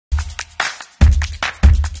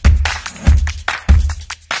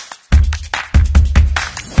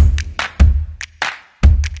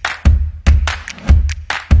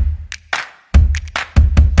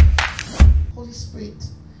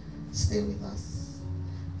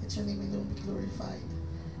let your name alone be glorified.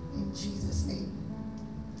 In Jesus' name.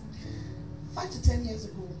 5 to 10 years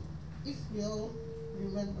ago, if we all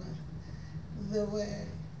remember, there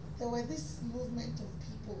were this movement of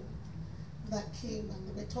people that came and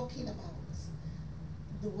they were talking about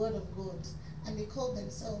the word of God, and they called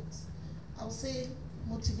themselves, I'll say,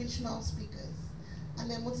 motivational speakers.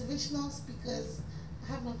 And then motivational speakers,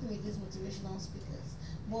 I have nothing against motivational speakers,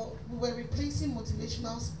 but we were replacing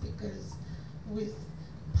motivational speakers with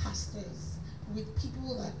pastors, with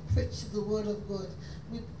people that preach the word of God,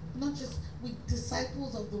 with not just with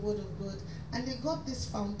disciples of the word of God. And they got this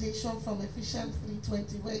foundation from Ephesians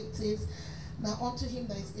 3:20, where it says, now unto him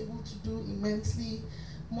that is able to do immensely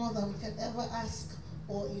more than we can ever ask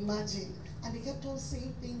or imagine. And they kept on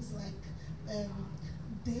saying things like,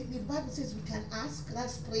 the Bible says we can ask,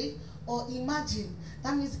 let's pray, or imagine.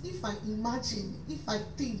 That means if I imagine, if I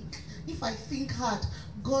think hard,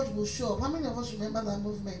 God will show up. How many of us remember that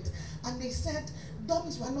movement? And they said,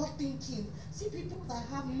 dummies were not thinking. See, people that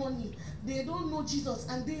have money, they don't know Jesus,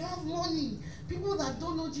 and they have money. People that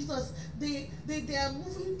don't know Jesus, they are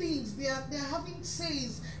moving things, they are having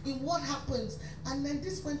says in what happens. And then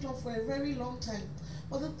this went on for a very long time.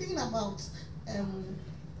 But the thing about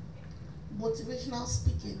motivational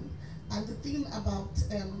speaking and the thing about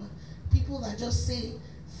people that just say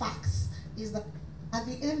facts is that at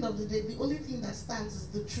the end of the day, the only thing that stands is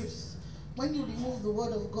the truth. When you remove the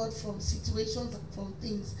word of God from situations and from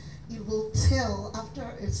things, it will tell after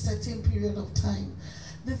a certain period of time.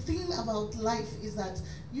 The thing about life is that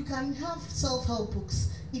you can have self-help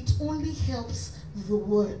books. It only helps the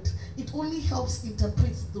word. It only helps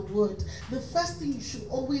interpret the word. The first thing you should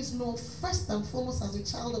always know, first and foremost as a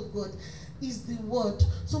child of God, is the word.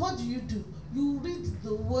 So what do? You read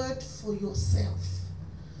the word for yourself.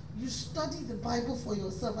 You study the Bible for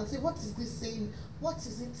yourself and say, what is this saying? What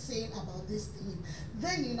is it saying about this thing?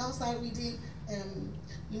 Then you now start reading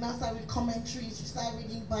commentaries, you start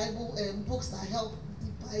reading Bible books that help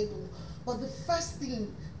the Bible. But the first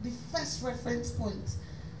thing, the first reference point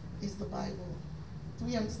is the Bible. Do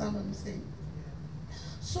we understand what I'm saying?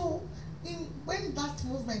 So when that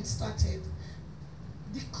movement started,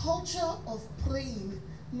 the culture of praying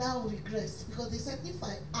now regressed, because they said, if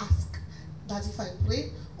I ask, that if I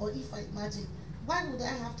pray or if I imagine, why would I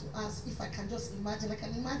have to ask if I can just imagine? I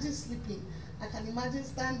can imagine sleeping, I can imagine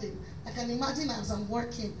standing, I can imagine as I'm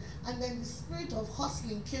working. And then the spirit of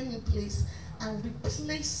hustling came in place and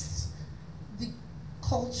replaced the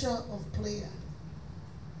culture of prayer.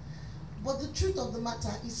 But the truth of the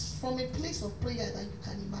matter is, from a place of prayer that you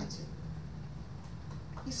can imagine.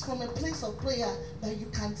 It's from a place of prayer that you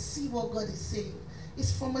can see what God is saying.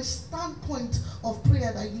 It's from a standpoint of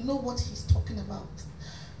prayer that you know what he's talking about.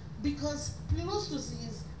 Because gnosis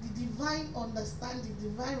is the divine understanding,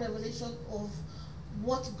 divine revelation of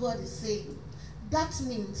what God is saying. That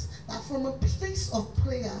means that from a place of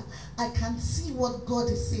prayer, I can see what God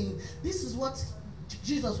is saying. This is what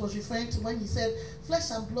Jesus was referring to when he said, flesh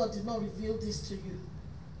and blood did not reveal this to you.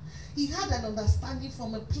 He had an understanding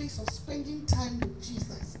from a place of spending time with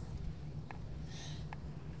Jesus.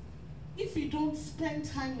 If you don't spend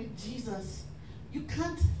time with Jesus, you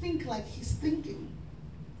can't think like he's thinking.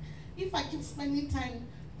 If I keep spending time,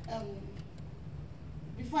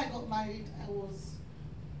 before I got married, I was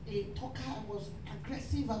a talker, I was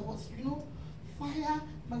aggressive, I was, fire.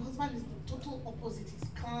 My husband is the total opposite. He's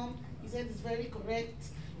calm, he said he's very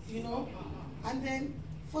correct, And then,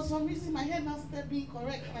 for some reason, my head now started being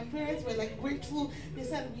correct. My parents were like grateful. They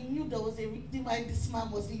said, we knew there was a reason why this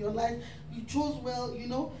man was in your life. You chose well,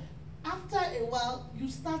 After a while, you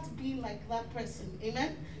start being like that person.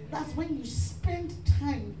 Amen? That's when you spend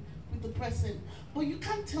time with the person. But you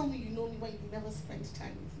can't tell me you know me when you never spent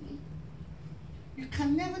time with me. You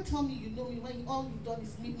can never tell me you know me when all you've done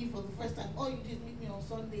is meet me for the first time. All you did is meet me on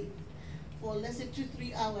Sunday for, let's say,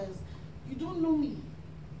 2-3 hours. You don't know me.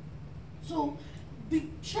 So the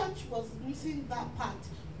church was missing that part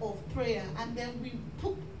of prayer, and then we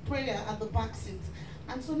put prayer at the back seat.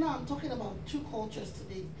 And so now I'm talking about two cultures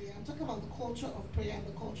today. I'm talking about the culture of prayer and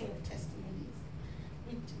the culture of testimonies,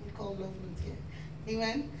 which we call love meet here.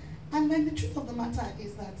 Amen? And then the truth of the matter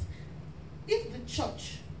is that if the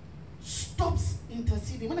church stops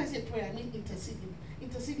interceding, when I say prayer, I mean interceding.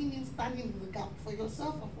 Interceding means standing in the gap for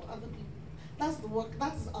yourself and for other people. That's the work,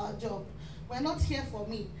 that is our job. We're not here for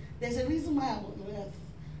me. There's a reason why I'm on earth.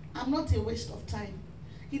 I'm not a waste of time.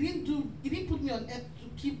 He didn't put me on earth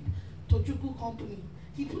to keep Tochukwu company.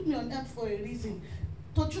 He put me on earth for a reason.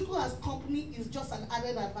 Tochukwu as company is just an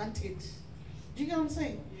added advantage. Do you get what I'm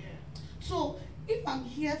saying? Yeah. So if I'm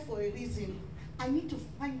here for a reason, I need to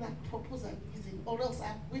find that purpose and reason, or else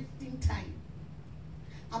I'm wasting time.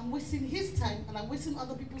 I'm wasting his time and I'm wasting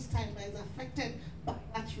other people's time that is affected by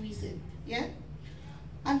that reason. Yeah?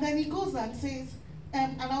 And then he goes and says,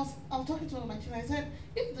 and I was talking to one of my children, I said,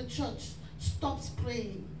 if the church stops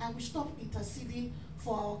praying and we stop interceding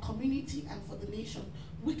for our community and for the nation,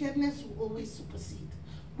 wickedness will always supersede.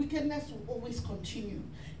 Wickedness will always continue.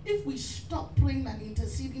 If we stop praying and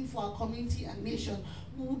interceding for our community and nation,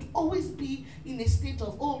 we would always be in a state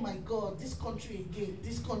of, oh my God, this country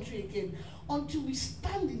again, until we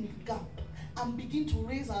stand in the gap and begin to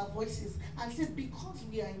raise our voices and say, because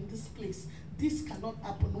we are in this place, this cannot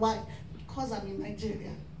happen. Why? Because I'm in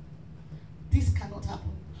Nigeria. This cannot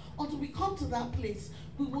happen. Until we come to that place,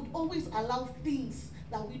 we would always allow things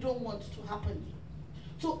that we don't want to happen.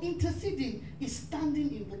 So interceding is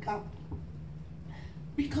standing in the gap.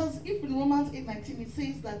 Because if in Romans 8:19 it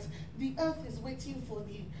says that the earth is waiting for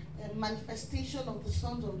the manifestation of the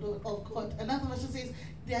sons of God. Another version says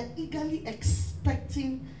they are eagerly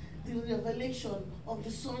expecting the revelation of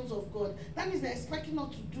the sons of God. That means they're expecting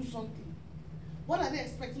us to do something. What are they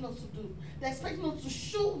expecting us to do? They're expecting us to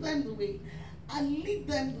show them the way and lead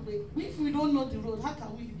them the way. If we don't know the road, how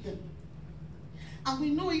can we lead them? And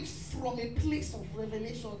we know it from a place of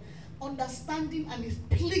revelation, understanding and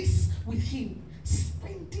a place with him,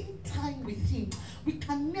 spending time with him. We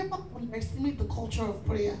can never underestimate the culture of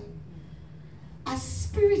prayer. As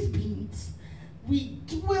spirit beings, we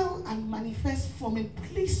dwell and manifest from a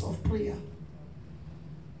place of prayer.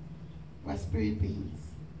 We're spirit beings.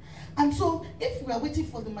 And so, if we are waiting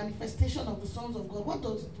for the manifestation of the sons of God,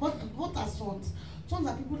 what are sons? Sons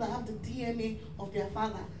are people that have the DNA of their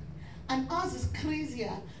father. And ours is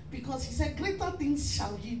crazier because he said, greater things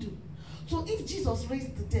shall ye do. So if Jesus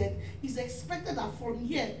raised the dead, it's expected that from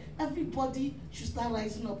here, everybody should start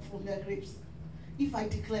rising up from their graves. If I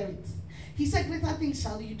declare it. He said, greater things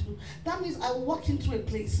shall you do. That means I will walk into a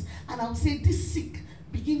place and I will say, this sick,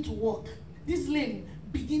 begin to walk. This lame,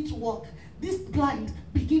 begin to walk. This blind,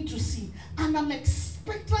 begin to see. And I'm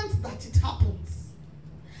expectant that it happens.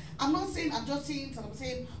 I'm not saying, I'm just saying it, and I'm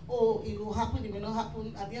saying, oh, it will happen, it may not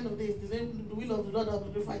happen. At the end of the day, the will of the Lord will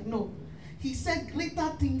be glorified. No. He said, greater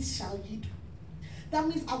things shall ye do. That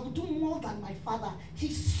means I will do more than my father.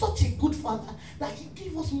 He's such a good father that he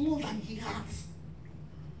gives us more than he has.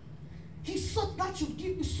 That should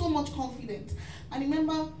give me so much confidence. And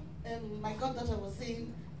remember, my goddaughter was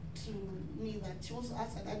saying to me that she wants to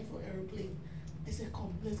ask her daddy for an aeroplane. I said,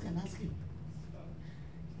 come, let's go and ask him.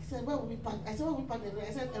 He said, where will we park? I said, where will we park the aeroplane?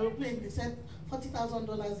 I said, aeroplane. They said, $40,000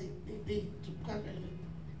 a day to park aeroplane.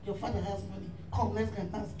 Your father has money. Come, let's go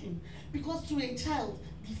and ask him. Because to a child,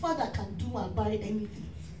 the father can do and buy anything.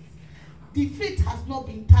 The faith has not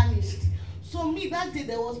been tarnished. So me, that day,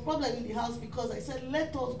 there was problem in the house because I said, let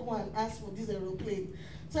us go and ask for this aeroplane.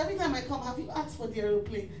 So every time I come, have you asked for the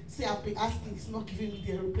aeroplane? Say, I've been asking, it's not giving me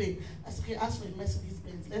the aeroplane. I said, okay, ask for a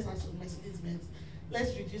Mercedes-Benz. Let's ask for a Mercedes-Benz.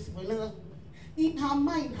 Let's reduce it. But in her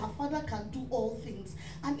mind, her father can do all things.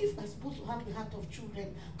 And if we're supposed to have the heart of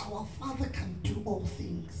children, our father can do all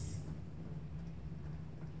things.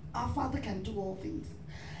 Our father can do all things.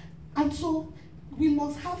 And so, we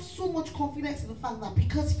must have so much confidence in the fact that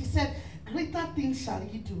because he said, greater things shall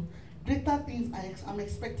you do. Greater things I'm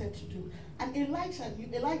expected to do. And Elijah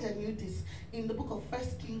knew this in the book of 1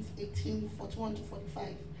 Kings 18:41 to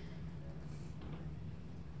 45.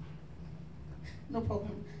 No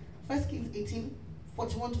problem. 1 Kings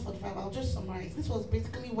 18:41 to 45. I'll just summarize. This was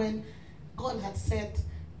basically when God had said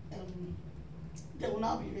there will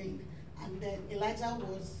now be rain. And then Elijah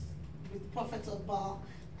was with prophets of Baal.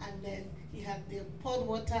 And then they poured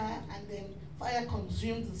water and then fire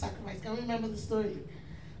consumed the sacrifice. Can you remember the story?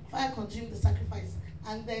 Fire consumed the sacrifice.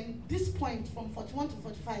 And then this point from 41 to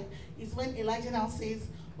 45 is when Elijah now says,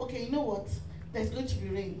 okay, you know what? There's going to be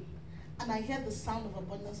rain. And I hear the sound of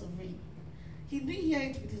abundance of rain. He didn't hear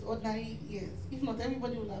it with his ordinary ears. If not,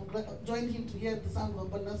 everybody would have joined him to hear the sound of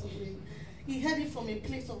abundance of rain. He heard it from a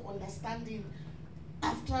place of understanding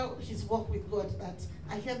after his walk with God, that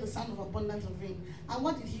I hear the sound of abundance of rain. And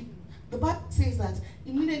what did he do? The Bible says that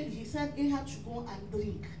immediately he said Ahab should go and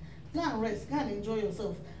drink. Go and rest, go and enjoy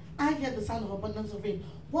yourself. I hear the sound of abundance of rain.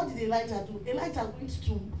 What did Elijah do? Elijah went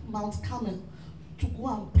to Mount Carmel to go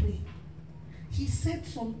and pray. He said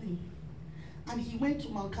something. And he went to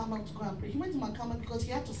Mount Carmel to go and pray. He went to Mount Carmel because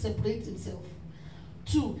he had to separate himself.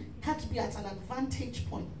 2, he had to be at an advantage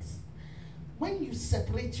point. When you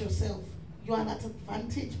separate yourself, you are at an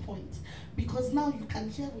advantage point. Because now you can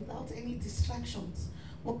hear without any distractions.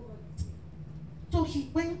 So he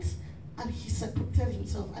went and he separated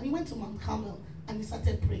himself. And he went to Mount Carmel and he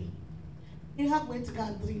started praying. Ahab went to go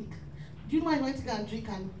and drink. Do you know why he went to go and drink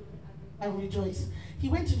and rejoice? He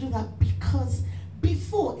went to do that because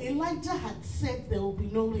Before Elijah had said there will be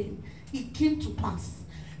no rain, it came to pass.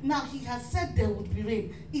 Now he has said there would be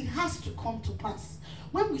rain. It has to come to pass.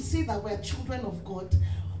 When we say that we're children of God,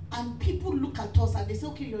 and people look at us and they say,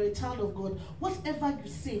 okay, you're a child of God, whatever you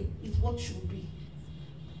say is what should be.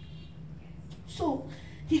 So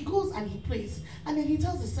he goes and he prays, and then he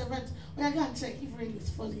tells the servant, well, I go and check if rain is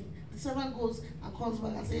falling. The servant goes and comes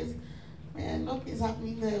back and says, man, nothing's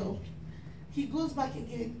happening there. He goes back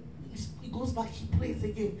again, he goes back, he prays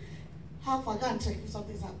again. How far? Go and check if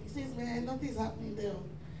something's happening. He says, man, nothing's happening there.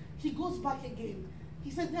 He goes back again.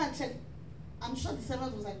 He said, go and check. I'm sure the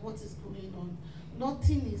servant was like, what is going on?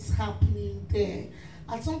 Nothing is happening there.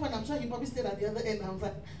 At some point, I'm sure he probably stayed at the other end. I was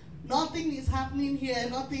like, nothing is happening here,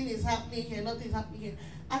 nothing is happening here, nothing is happening here.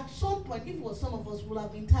 At some point, if it was some of us, we would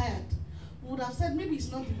have been tired. We would have said, maybe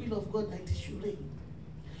it's not the will of God that it should rain.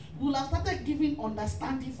 We would have started giving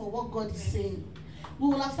understanding for what God is saying. We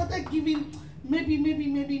would have started giving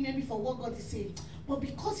maybe for what God is saying. But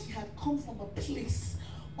because he had come from a place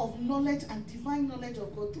of knowledge and divine knowledge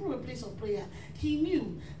of God through a place of prayer, he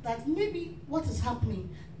knew that maybe what is happening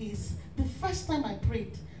is the first time I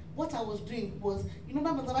prayed, what I was doing was, you know,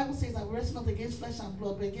 remember the Bible says that we wrestle not against flesh and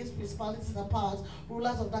blood, but against principalities and powers,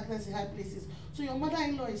 rulers of darkness in high places. So your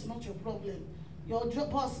mother-in-law is not your problem. Your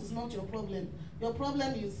boss is not your problem. Your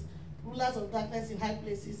problem is rulers of darkness in high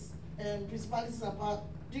places, principalities and powers.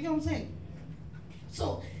 Do you get what I'm saying?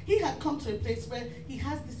 So he had come to a place where he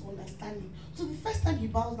has this understanding. So the first time he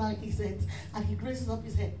bows down his head and he raises up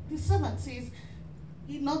his head, the servant says,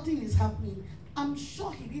 nothing is happening. I'm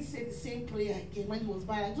sure he didn't say the same prayer again when he was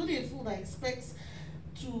bowing. It's only a fool that expects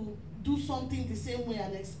to do something the same way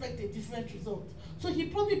and expect a different result. So he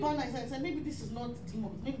probably bowed down his head and said, maybe this is not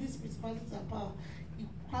demons, maybe this is principalities and power. He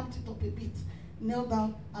cramped it up a bit, knelt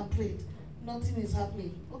down and prayed. Nothing is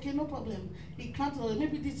happening. Okay, no problem. He cramped it up.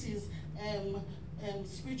 Maybe this is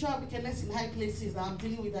spiritual wickedness in high places that I'm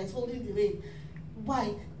dealing with that is holding the rain.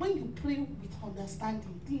 Why? When you pray with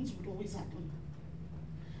understanding, things would always happen.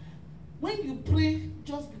 When you pray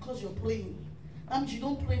just because you're praying, that means you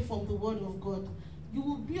don't pray from the word of God, you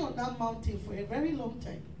will be on that mountain for a very long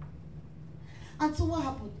time. And so what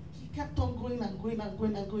happened? He kept on going and going and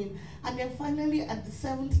going and going. And then finally at the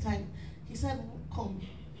 7th time, he said, come,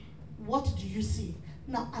 what do you see?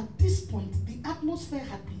 Now at this point, the atmosphere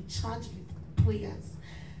had been charged with prayers.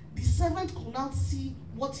 The servant could now see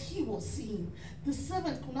what he was seeing. The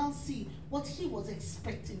servant could now see what he was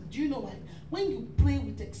expecting. Do you know why? When you pray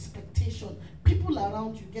with expectation, people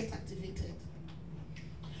around you get activated.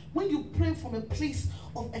 When you pray from a place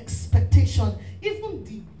of expectation, even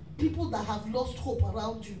the people that have lost hope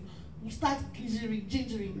around you will start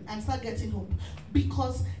gingering and start getting hope,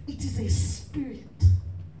 because it is a spirit.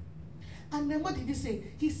 And then what did he say?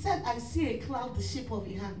 He said, I see a cloud the shape of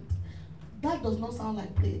a hand. That does not sound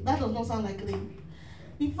like prayer. That does not sound like rain.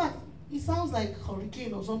 In fact, it sounds like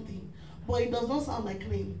hurricane or something, but it does not sound like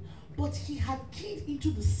rain. But he had keyed into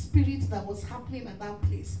the spirit that was happening at that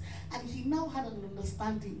place, and he now had an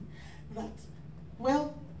understanding that,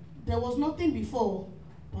 well, there was nothing before,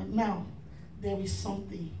 but now there is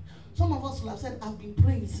something. Some of us will have said, I've been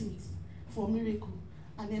praying since for a miracle,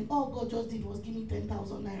 and then all God just did was give me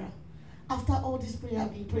 10,000 naira. After all this prayer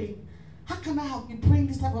I've been praying, how can I have been praying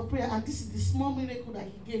this type of prayer and this is the small miracle that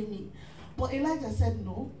he gave me? But Elijah said,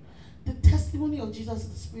 no. The testimony of Jesus is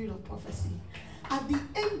the spirit of prophecy. At the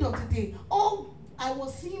end of the day, I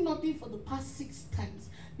was seeing nothing for the past 6 times.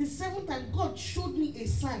 The 7th time, God showed me a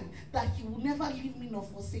sign that he will never leave me nor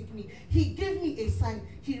forsake me. He gave me a sign.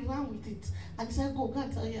 He ran with it. And he said, go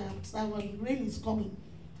and tell you that when rain is coming.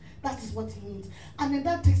 That is what it means. And then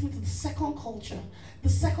that takes me to the second culture. The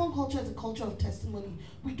second culture is the culture of testimony.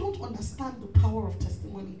 We don't understand the power of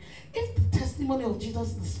testimony. If the testimony of Jesus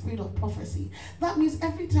is the spirit of prophecy, that means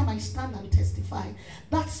every time I stand and testify,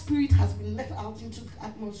 that spirit has been let out into the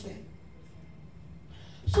atmosphere.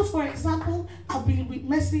 So for example, I've been with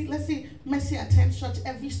Mercy. Let's say Mercy attends church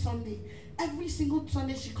every Sunday. Every single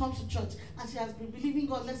Sunday she comes to church, and she has been believing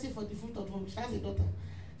God, let's say, for the fruit of the womb. She has a daughter.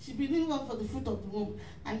 She believed God for the fruit of the womb.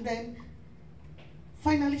 And then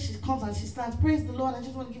finally she comes and she stands, praise the Lord, I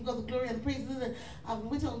just want to give God the glory and praise. I've been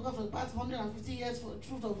waiting on God for the past 150 years for the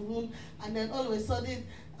fruit of the womb. And then all of a sudden,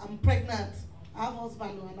 I'm pregnant. I have a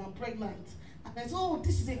husband and I'm pregnant. And I said, oh,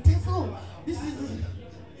 this is a test. Oh, this is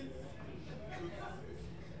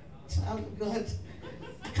child of God.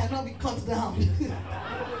 I cannot be cut down.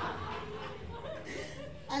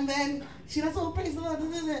 And then she does, oh, praise the Lord,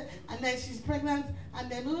 and then she's pregnant, and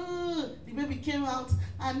then the baby came out,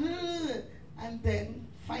 and then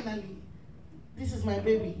finally, this is my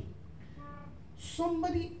baby.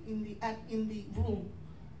 Somebody in the room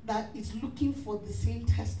that is looking for the same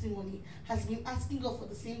testimony, has been asking God for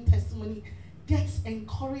the same testimony, gets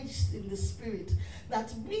encouraged in the spirit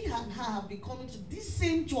that we and her have been coming to this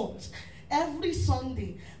same church every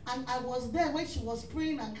Sunday, and I was there when she was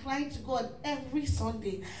praying and crying to God every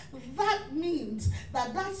Sunday. That means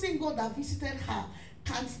that that same God that visited her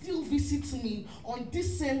can still visit me on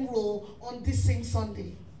this same role on this same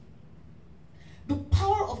Sunday. The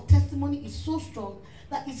power of testimony is so strong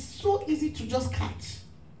that it's so easy to just catch.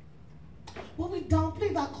 But we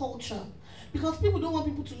downplay that culture because people don't want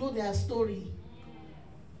people to know their story.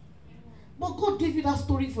 But God gave you that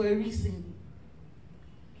story for a reason.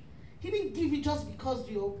 He didn't give you just because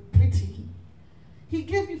you're pretty. He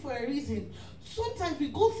gave you for a reason. Sometimes we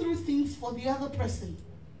go through things for the other person.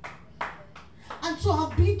 And so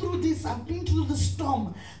I've been through this, I've been through the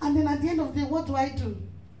storm. And then at the end of the day, what do?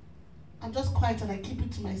 I'm just quiet and I keep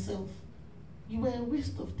it to myself. You were a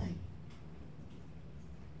waste of time.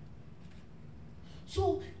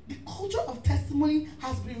 So the culture of testimony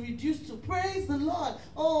has been reduced to praise the Lord.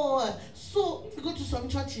 Oh, so if you go to some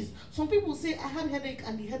churches, some people say, I had a headache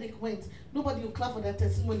and the headache went. Nobody will clap for their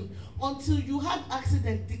testimony. Until you had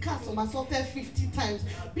accident, the car somersaulted 50 times.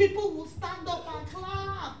 People will stand up and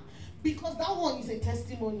clap because that one is a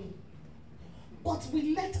testimony. But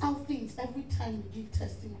we let out things every time we give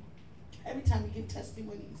testimony. Every time we give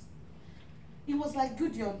testimonies. It was like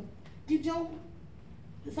Gideon.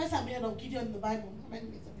 The first time we heard of Gideon in the Bible,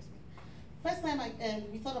 first time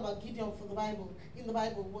we thought about Gideon for the Bible, in the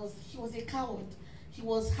Bible, was he was a coward. He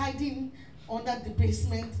was hiding under the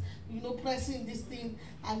basement, pressing this thing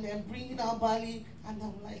and then bringing out barley. And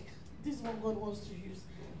I'm like, this is what God wants to use.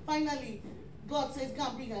 Finally, God says, go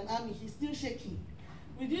and bring an army. He's still shaking.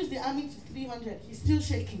 Reduce the army to 300. He's still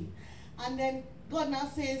shaking. And then God now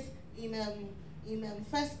says in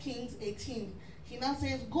 1 Kings 18, he now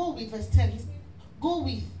says, go with verse 10. Go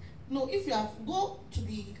to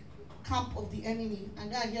the camp of the enemy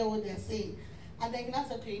and go and hear what they're saying. And then he now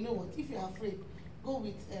said, okay, you know what? If you're afraid, go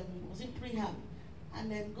with, was it Prehab?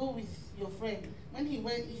 And then go with your friend. When he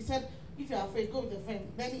went, he said, if you're afraid, go with your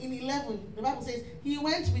friend. Then in 11, the Bible says, he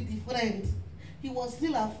went with the friend. He was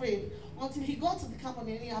still afraid until he got to the camp of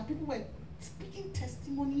the enemy and people were speaking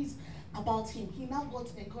testimonies about him. He now got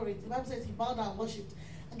encouraged. The Bible says he bowed down and worshipped.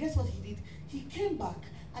 And guess what he did? He came back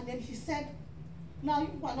and then he said, now you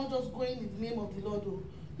people are not just going in the name of the Lord, though.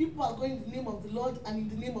 People are going in the name of the Lord and in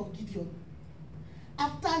the name of Gideon.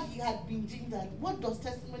 After he had been gingered, what does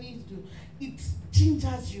testimonies do? It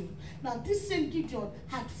gingers you. Now this same Gideon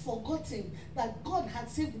had forgotten that God had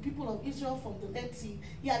saved the people of Israel from the Red Sea.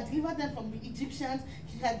 He had delivered them from the Egyptians.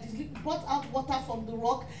 He had brought out water from the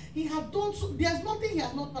rock. He had done so. There's nothing he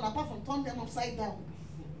had not done apart from turn them upside down.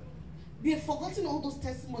 They've forgotten all those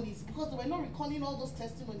testimonies because they were not recalling all those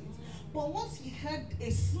testimonies. But once he heard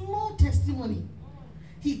a small testimony,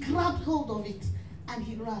 he grabbed hold of it and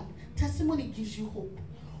he ran. Testimony gives you hope.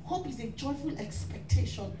 Hope is a joyful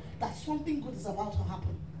expectation that something good is about to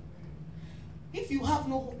happen. If you have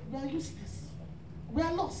no hope, we are useless. We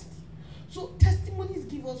are lost. So testimonies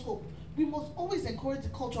give us hope. We must always encourage the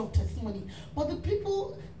culture of testimony. But the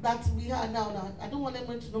people that we are now, I don't want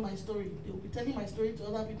them to know my story. They will be telling my story to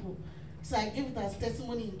other people. So I gave it as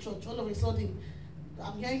testimony in church. All of a sudden,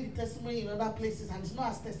 I'm hearing the testimony in other places, and it's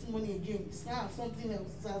not as testimony again. It's now something else.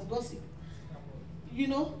 It's as gossip.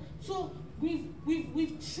 So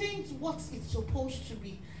we've changed what it's supposed to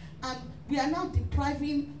be, and we are now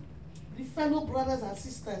depriving the fellow brothers and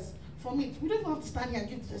sisters from it. We don't even have to stand here and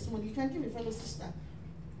give the testimony. You can give a fellow sister.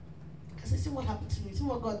 Because I see what happened to me, see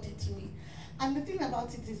what God did to me. And the thing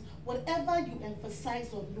about it is, whatever you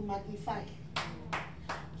emphasize on, you magnify.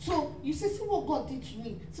 So you say, see what God did to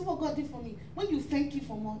me. See what God did for me. When you thank Him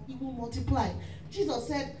for more, He will multiply. Jesus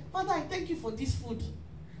said, Father, I thank you for this food.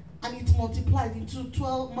 And it multiplied into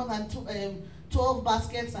 12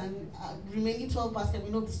 baskets and remaining 12 baskets. We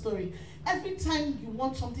know the story. Every time you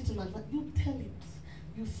want something to magnify, you tell it.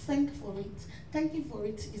 You thank for it. Thanking for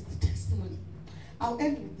it is the testimony. I'll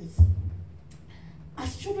end with this.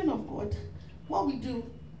 As children of God, what we do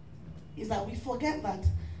is that we forget that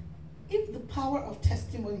if the power of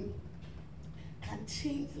testimony can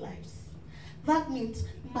change lives, that means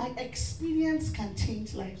my experience can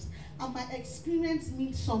change lives. And my experience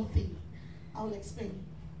means something. I will explain.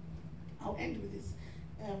 I'll end with this.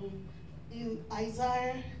 In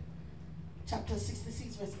Isaiah chapter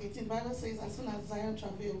 66, verse 18, the Bible says, as soon as Zion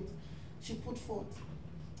travailed, she put forth.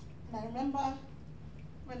 And I remember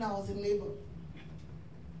when I was in labor.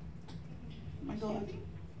 My God,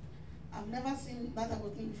 I've never seen that type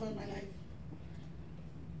of thing before in my life.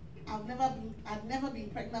 I'd never been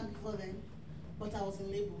pregnant before then, but I was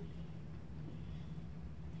in labor.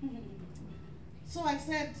 So I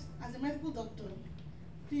said, as a medical doctor,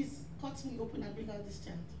 please cut me open and bring out this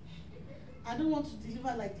child. I don't want to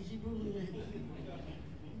deliver like the Hebrew women.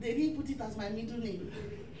 They didn't put it as my middle name.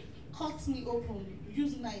 Cut me open,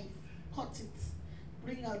 use knife, cut it,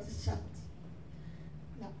 bring out this child.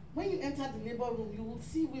 Now, when you enter the labor room, you will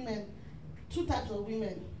see women, two types of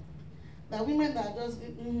women. There are women that are just,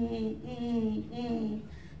 and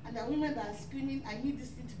there are women that are screaming, I need this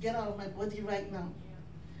thing to get out of my body right now.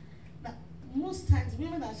 Now, most times,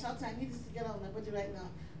 women that are shouting, I need this to get out of my body right now,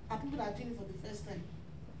 are people that are doing it for the first time.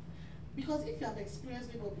 Because if you have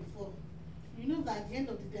experienced labor before, you know that at the end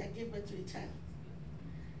of the day, I gave birth to a child.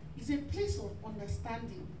 It's a place of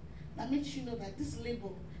understanding that makes you know that this labor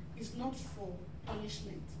is not for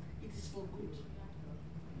punishment, it is for good.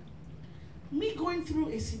 Me going through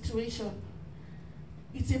a situation,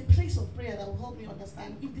 it's a place of prayer that will help me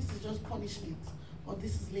understand if this is just punishment or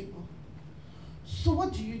this is labor. So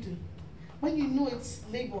what do? When you know it's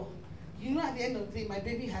labor, you know at the end of the day, my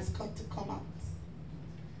baby has got to come out.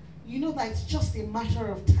 You know that it's just a matter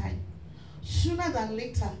of time. Sooner than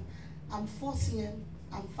later, I'm 4 cm,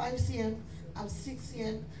 I'm 5 cm, I'm 6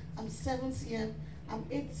 cm, I'm 7 cm, I'm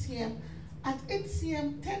 8 cm. At 8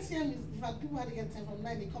 cm, 10 cm is, in fact, people had to get 10 from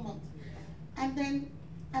 9, they come out. And then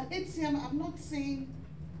at 8 cm, I'm not saying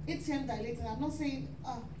 8 cm dilated, I'm not saying,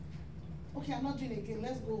 okay, I'm not doing it again,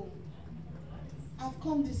 let's go. I've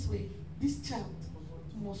come this way. This child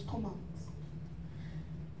must come out.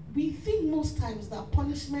 We think most times that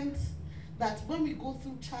punishment, that when we go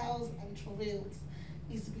through trials and travails,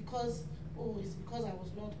 is because, it's because I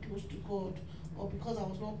was not close to God, or because I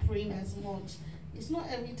was not praying as much. It's not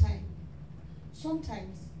every time.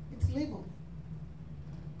 Sometimes it's labor.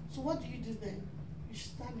 So what do you do then? You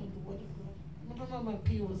stand on the word of God. Remember my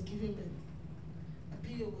PO was giving birth. My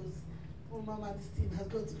PO was, oh mama, this thing has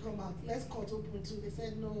got to come out. Let's cut open too. They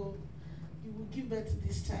said, no, you will give birth to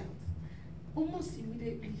this child. Almost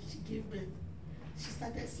immediately she gave birth. She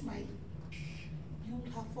started smiling. You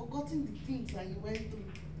would have forgotten the things that you went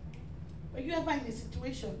through. Were you ever in a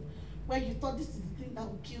situation where you thought this is the thing that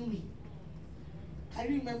would kill me?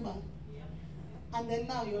 Can you remember? And then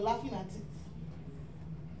now you're laughing at it.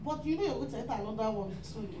 But you know you're going to enter another one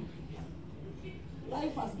soon.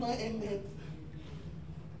 Life has not ended.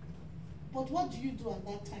 But what do you do at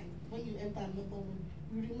that time when you enter another one?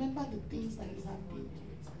 You remember the things that you have been through.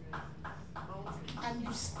 And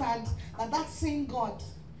you stand, that same God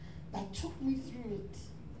that took me through it,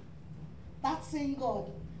 that same God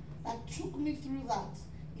that took me through that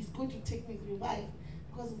is going to take me through. Why?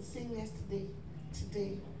 Because it's the same yesterday,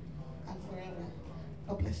 today, and forever.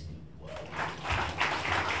 God bless you.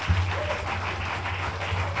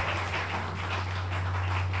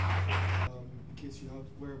 In case you have,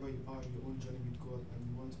 wherever you are in your own journey with God and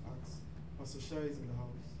you want to ask, Pastor Shai is in the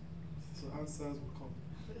house, so answers will come.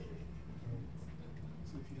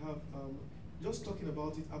 So if you have, just talking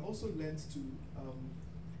about it, I've also learned to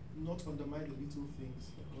not undermine the little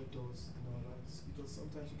things that God does in our lives, because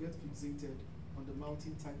sometimes we get fixated on the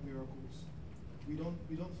mountain type miracles. We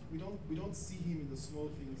don't see Him in the small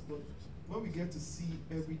things, but when we get to see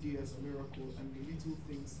every day as a miracle and the little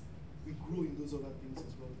things, we grow in those other things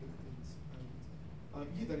as well. And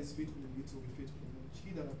he that is faithful in little will be faithful in much.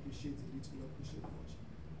 He that appreciates a little will appreciate much.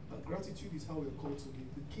 Gratitude is how we are called to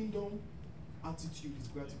live. The kingdom attitude is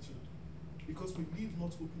gratitude, because we live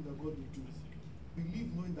not hoping that God will do. We live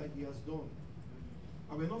knowing that He has done,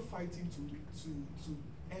 and we're not fighting to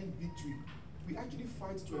end victory. We actually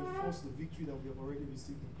fight to enforce the victory that we have already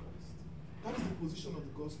received in Christ. That is the position of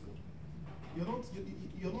the gospel. You're not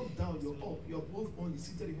down, you're up. You're both only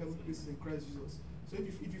seated in heavenly places in Christ Jesus. So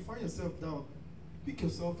if you find yourself down, pick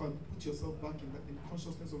yourself and put yourself back in the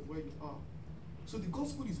consciousness of where you are. So the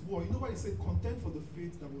gospel is war. You know why it said contend for the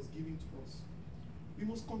faith that was given to us. We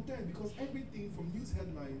must contend, because everything from news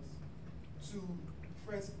headlines to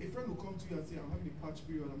friends, a friend will come to you and say, I'm having a patch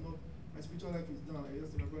period, my spiritual life is down, I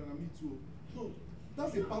just my brother, and me too. No,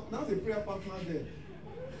 that's a prayer partner there.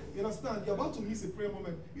 You understand? You're about to miss a prayer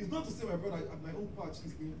moment. It's not to say my brother at my own patch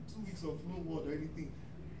is in 2 weeks of no word or anything.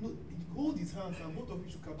 No, you hold his hands and both of you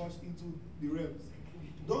should kabash into the realms.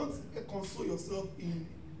 Don't console yourself in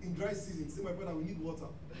dry season. Say, my brother, we need water.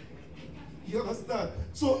 You understand?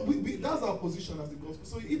 So that's our position as the gospel.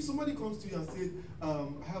 So if somebody comes to you and says, I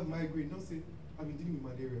have migraine, don't say, I've been dealing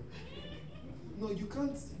with malaria. No, you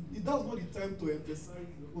can't. That's not the time to emphasize.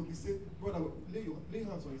 When we say, brother, lay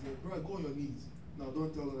hands on his head. Brother, go on your knees. Now,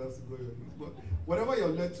 don't tell others to go on your knees. But whatever you're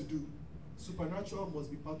led to do, supernatural must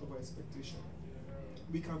be part of our expectation.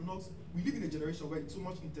 We live in a generation where it's so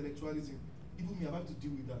much intellectualism. Even me, I've had to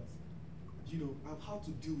deal with that. I've had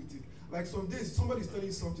to deal with it. Like some days, somebody's telling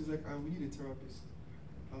you something like, we need a therapist.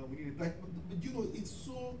 We need it. Like, but you know, it's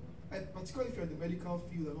so, like, particularly if you're in the medical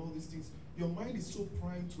field and all these things, your mind is so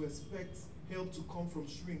primed to expect help to come from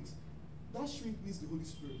shrinks. That shrink needs the Holy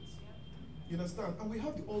Spirit. You understand? And we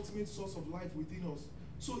have the ultimate source of life within us.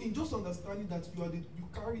 So in just understanding that you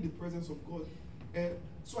carry the presence of God.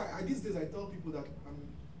 So I these days I tell people that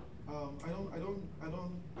I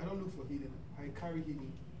don't look for healing. I carry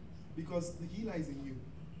healing, because the healer is in you,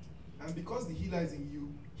 and because the healer is in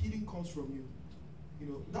you, healing comes from you. You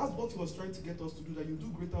know, that's what he was trying to get us to do. That you do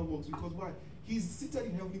greater works, because why? He's seated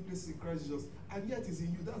in heavenly places in Christ Jesus, and yet he's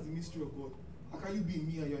in you. That's the mystery of God. How can you be in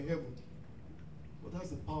me and you're in heaven? But that's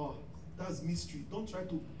the power. That's mystery. Don't try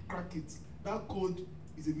to crack it. That code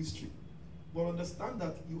is a mystery. But understand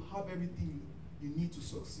that you have everything you need to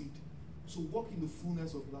succeed. So walk in the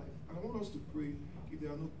fullness of life. And I want us to pray if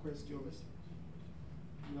there are no questions.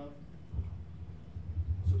 No.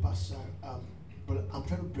 So Pastor, but I'm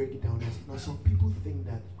trying to break it down. Now some people think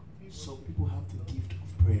that some people have the gift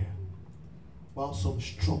of prayer, while some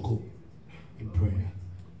struggle in prayer.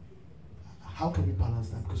 How can we balance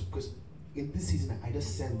that? Because in this season, I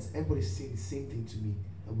just sense everybody's saying the same thing to me,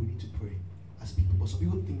 that we need to pray as people. But some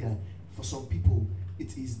people think that for some people,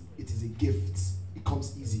 it is a gift. It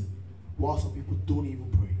comes easy, while some people don't even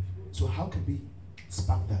pray. So how can we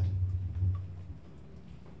spark that?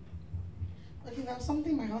 Okay, that's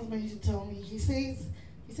something my husband used to tell me. He says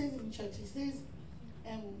in church,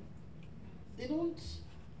 they don't,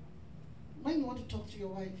 when you want to talk to your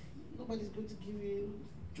wife, nobody's going to give you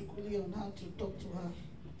chukuli on how to talk to her.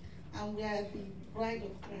 And we are the bride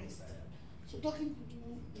of Christ. So talking to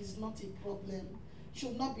you is not a problem,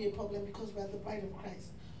 should not be a problem, because we are the bride of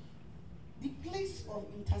Christ. The place of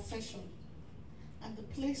intercession and the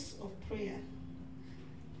place of prayer,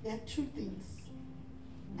 there are two things.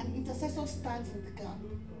 An intercessor stands in the gap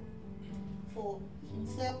for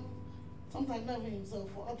himself, sometimes not even himself,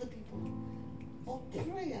 for other people. But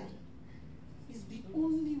prayer is the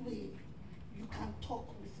only way you can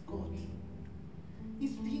talk with God.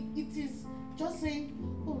 It is just saying,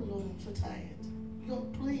 oh Lord, I'm so tired. You're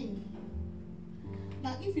praying.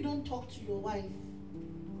 Now, if you don't talk to your wife,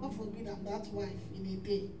 God forbid I'm that wife in a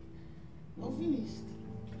day, you're finished.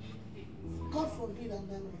 God forbid I'm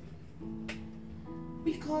that wife.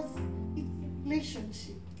 Because it's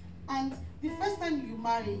relationship. And the first time you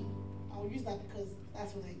marry, I'll use that because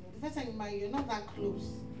that's what I know. The first time you marry, you're not that close.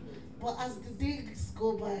 But as the days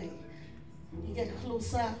go by, you get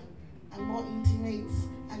closer and more intimate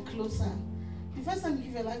and closer. The first time you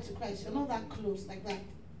give your life to Christ, you're not that close like that.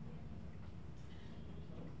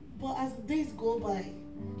 But as the days go by,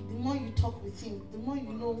 the more you talk with him, the more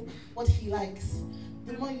you know what he likes,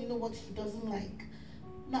 the more you know what he doesn't like.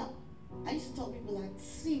 Now, I used to tell people that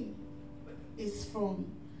sin is from,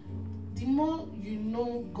 the more you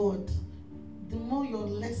know God, the more you're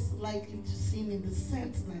less likely to sin, in the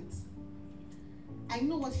sense that I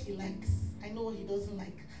know what he likes, I know what he doesn't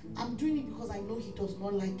like. I'm doing it because I know he does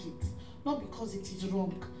not like it. Not because it is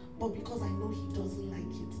wrong, but because I know he doesn't like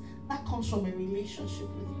it. That comes from a relationship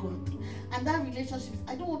with God. And that relationship,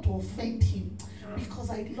 I don't want to offend him, because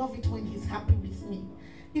I love it when he's happy with me.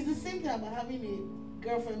 It's the same thing about having a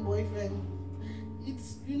girlfriend, boyfriend.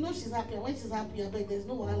 It's, you know she's happy, and when she's happy, I bet there's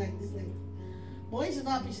no one like this. Like, but when she's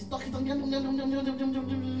not happy, she's talking.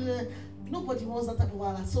 Nobody wants that type of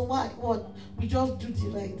wala. So why? What? We just do the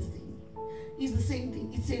right thing. It's the same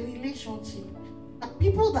thing. It's a relationship. And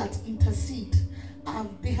people that intercede,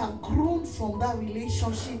 they have grown from that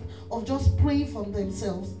relationship of just praying for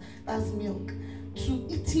themselves, that's milk, to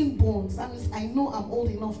eating bones. That means I know I'm old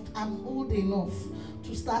enough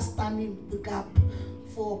to start standing the gap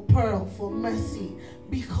for pearl, for mercy,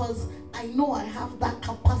 because I know I have that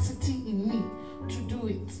capacity in me to do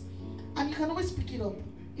it. And you can always pick it up.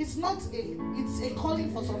 It's a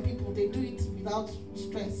calling for some people. They do it without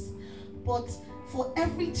stress. But for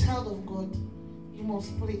every child of God, you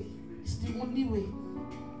must pray. It's the only way.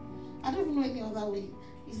 I don't know any other way.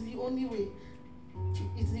 It's the only way.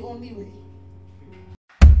 It's the only way.